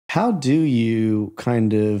how do you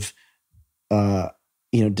kind of,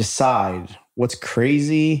 decide what's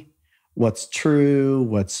crazy, what's true,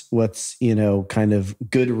 what's kind of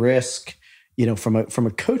good risk, from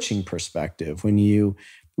a coaching perspective, when you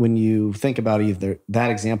think about either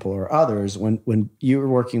that example or others, when you're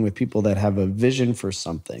working with people that have a vision for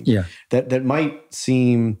something, that might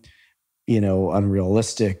seem,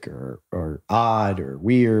 unrealistic or odd or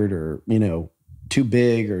weird or, too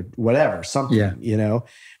big or whatever, something,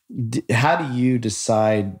 how do you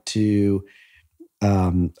decide to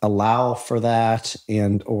allow for that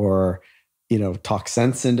or talk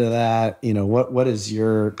sense into that? What is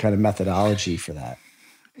your kind of methodology for that?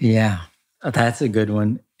 Yeah, that's a good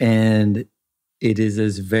one. And it is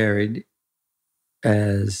as varied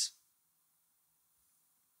as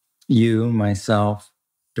you, myself,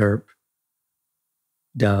 Derp,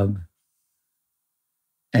 Dub,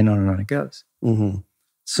 and on it goes. Mm-hmm.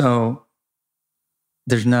 So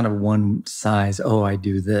there's not a one size, I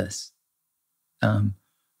do this.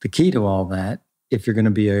 The key to all that, if you're going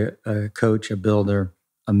to be a coach, a builder,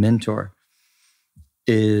 a mentor,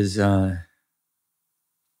 is you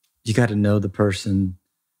got to know the person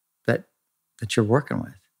that you're working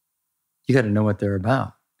with. You got to know what they're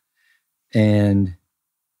about. And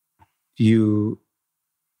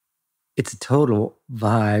it's a total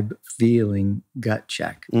vibe, feeling, gut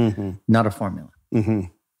check, not a formula. Mm-hmm.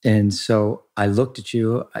 And so I looked at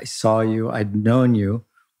you, I saw you, I'd known you,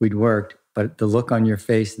 we'd worked, but the look on your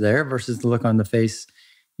face there versus the look on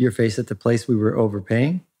your face at the place we were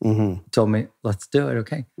overpaying, told me, let's do it.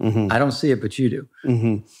 Okay. I don't see it, but you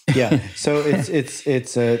do. Yeah. So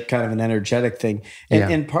it's a kind of an energetic thing.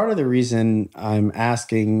 And part of the reason I'm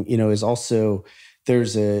asking, is also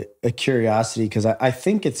there's a curiosity, because I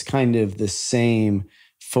think it's kind of the same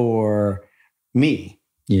for me.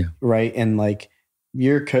 Yeah. Right. And like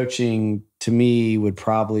your coaching to me would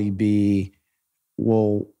probably be,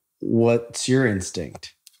 well, what's your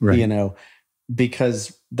instinct? Right.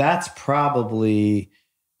 Because that's probably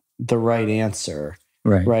the right answer,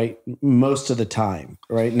 right? Most of the time,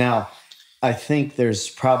 right? Now, I think there's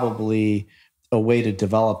probably a way to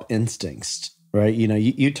develop instincts, right?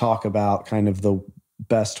 You talk about kind of the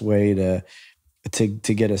best way to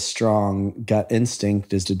get a strong gut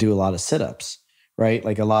instinct is to do a lot of sit-ups, right?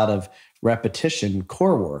 Like a lot of repetition,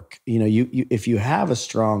 core work. You if you have a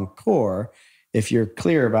strong core, if you're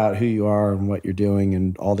clear about who you are and what you're doing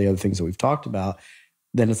and all the other things that we've talked about,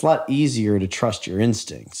 then it's a lot easier to trust your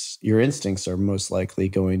instincts. Your instincts are most likely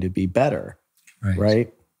going to be better,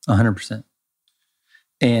 right? 100%.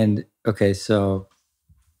 And okay, so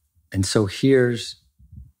here's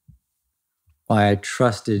why I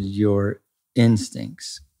trusted your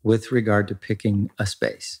instincts with regard to picking a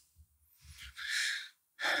space.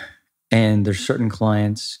 And there's certain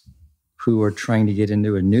clients who are trying to get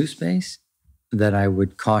into a new space that I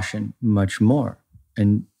would caution much more.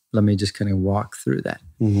 And let me just kind of walk through that.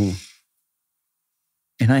 Mm-hmm.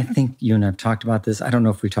 And I think you and I have talked about this. I don't know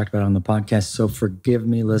if we talked about it on the podcast, so forgive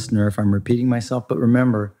me, listener, if I'm repeating myself. But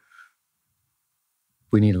remember,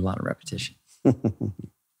 we need a lot of repetition.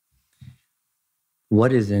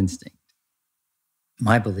 What is instinct?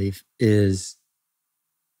 My belief is,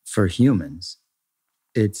 for humans,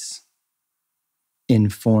 it's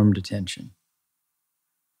informed attention.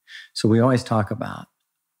 So we always talk about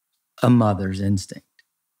a mother's instinct.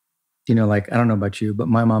 Like, I don't know about you, but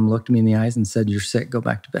my mom looked me in the eyes and said, "You're sick, go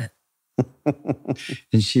back to bed."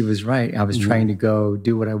 And she was right. I was trying to go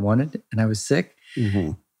do what I wanted and I was sick.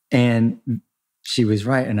 And she was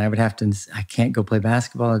right. And I can't go play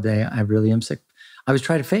basketball today. I really am sick. I was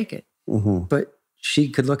trying to fake it. But she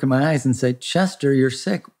could look in my eyes and say, "Chester, you're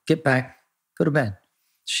sick. Get back, go to bed."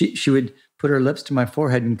 She would put her lips to my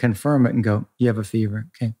forehead and confirm it and go, "You have a fever.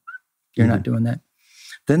 Okay, you're not doing that."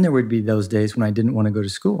 Then there would be those days when I didn't want to go to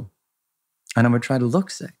school. And I would try to look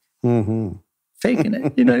sick, faking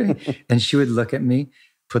it, you know what I mean? And she would look at me,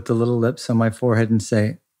 put the little lips on my forehead and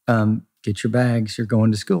say, "Get your bags, you're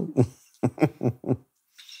going to school."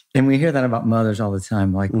 And we hear that about mothers all the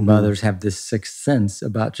time. Like mothers have this sixth sense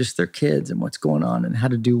about just their kids and what's going on and how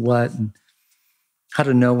to do what and how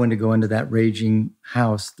to know when to go into that raging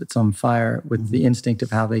house that's on fire with the instinct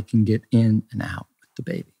of how they can get in and out with the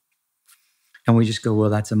baby. And we just go, well,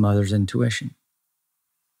 that's a mother's intuition.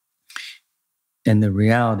 And the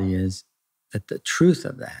reality is that the truth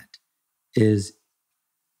of that is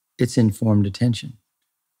it's informed attention.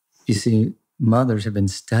 You see, mothers have been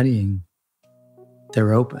studying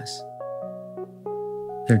their opus,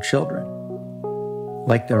 their children,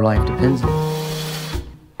 like their life depends on it.